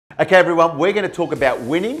Okay everyone, we're going to talk about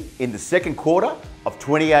winning in the second quarter of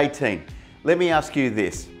 2018. Let me ask you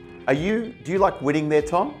this. Do you like winning there,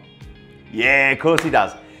 Tom? Yeah, of course he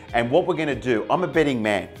does. And what we're going to do, I'm a betting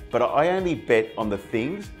man, but I only bet on the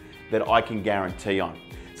things that I can guarantee on.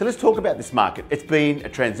 So let's talk about this market. It's been a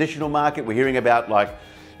transitional market. We're hearing about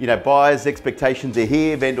buyers' expectations are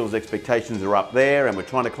here, vendors' expectations are up there, and we're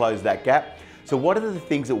trying to close that gap. So what are the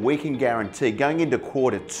things that we can guarantee going into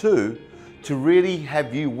quarter two to really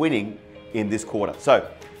have you winning in this quarter? So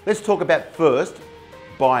let's talk about first,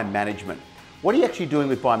 buyer management. What are you actually doing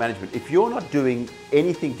with buyer management? If you're not doing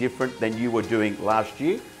anything different than you were doing last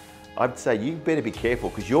year, I'd say you better be careful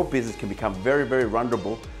because your business can become very, very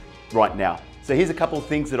vulnerable right now. So here's a couple of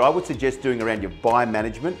things that I would suggest doing around your buyer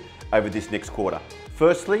management over this next quarter.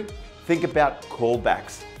 Firstly, think about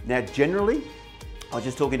callbacks. Now, generally, I was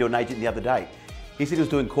just talking to an agent the other day. He said he was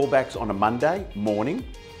doing callbacks on a Monday morning.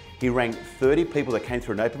 He rang 30 people that came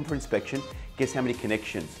through an open for inspection. Guess how many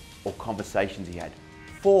connections or conversations he had?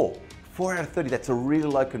 4 out of 30, that's a really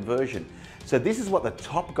low conversion. So this is what the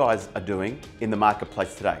top guys are doing in the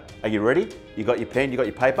marketplace today. Are you ready? You got your pen, you got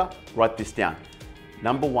your paper? Write this down.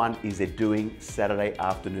 Number one is they're doing Saturday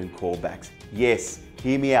afternoon callbacks. Yes,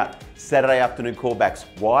 hear me out, Saturday afternoon callbacks.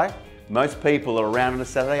 Why? Most people are around on a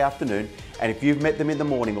Saturday afternoon, and if you've met them in the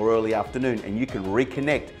morning or early afternoon and you can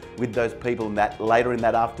reconnect with those people later in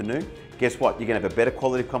that afternoon, guess what? You're gonna have a better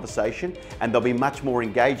quality of conversation and they'll be much more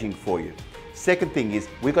engaging for you. Second thing is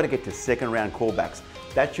we've got to get to second round callbacks.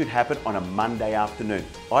 That should happen on a Monday afternoon.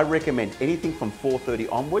 I recommend anything from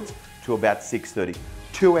 4:30 onwards to about 6:30.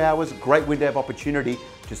 2 hours, great window of opportunity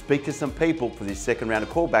to speak to some people for this second round of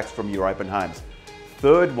callbacks from your open homes.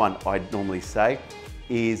 Third one I'd normally say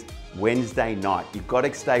is Wednesday night. You've got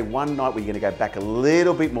to stay one night where you're going to go back a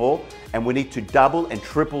little bit more, and we need to double and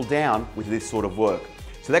triple down with this sort of work.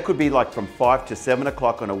 So that could be like from 5 to 7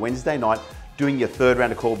 o'clock on a Wednesday night doing your third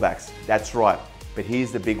round of callbacks. That's right, but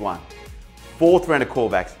here's the big one. Fourth round of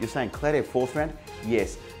callbacks. You're saying, Claudio, fourth round?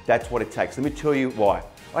 Yes, that's what it takes. Let me tell you why.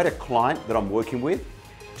 I had a client that I'm working with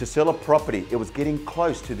to sell a property. It was getting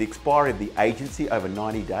close to the expiry of the agency over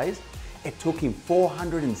 90 days. It took him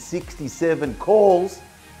 467 calls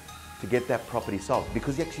to get that property sold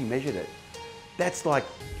because he actually measured it. That's like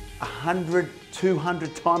 100,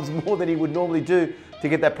 200 times more than he would normally do to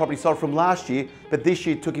get that property sold from last year, but this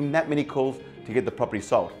year it took him that many calls to get the property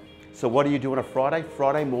sold. So what do you do on a Friday?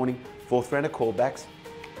 Friday morning, fourth round of callbacks,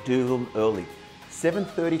 do them early.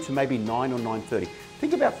 7:30 to maybe 9 or 9:30.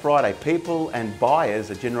 Think about Friday. People and buyers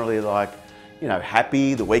are generally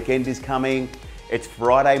happy, the weekend is coming. It's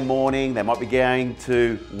Friday morning, they might be going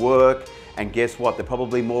to work, and guess what? They're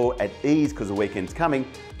probably more at ease because the weekend's coming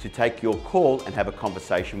to take your call and have a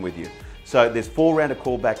conversation with you. So there's 4 round of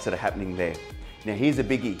callbacks that are happening there. Now here's a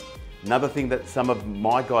biggie. Another thing that some of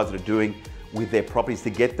my guys are doing with their properties to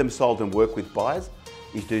get them sold and work with buyers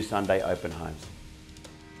is do Sunday open homes.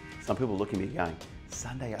 Some people look at me going,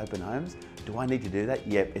 Sunday open homes? Do I need to do that?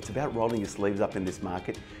 Yep, it's about rolling your sleeves up in this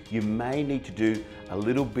market. You may need to do a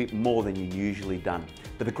little bit more than you usually done.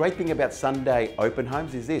 But the great thing about Sunday open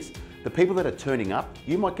homes is this. The people that are turning up,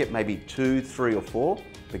 you might get maybe 2, 3 or 4,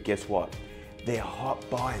 but guess what? They're hot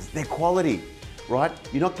buyers, they're quality, right?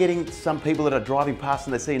 You're not getting some people that are driving past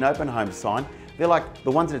and they see an open home sign. They're like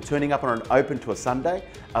the ones that are turning up on an open to a Sunday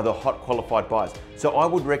are the hot qualified buyers. So I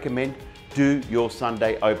would recommend do your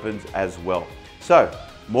Sunday opens as well. So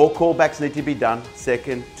more callbacks need to be done,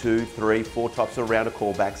 2nd, 2, 3, 4 types of round of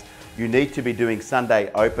callbacks. You need to be doing Sunday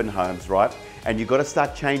open homes, right? And you've got to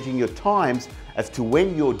start changing your times as to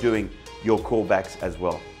when you're doing your callbacks as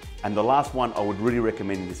well. And the last one I would really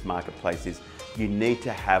recommend in this marketplace is you need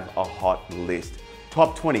to have a hot list.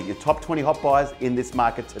 Top 20, your top 20 hot buyers in this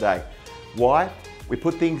market today. Why? We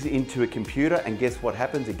put things into a computer and guess what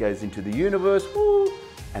happens? It goes into the universe, woo,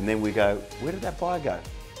 and then we go, where did that buyer go?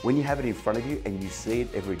 When you have it in front of you and you see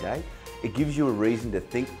it every day, it gives you a reason to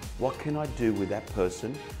think, what can I do with that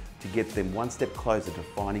person to get them one step closer to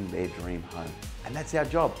finding their dream home? And that's our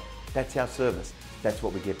job, that's our service, that's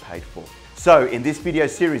what we get paid for. So in this video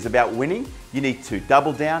series about winning, you need to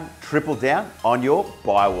double down, triple down on your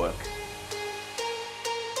buyer work.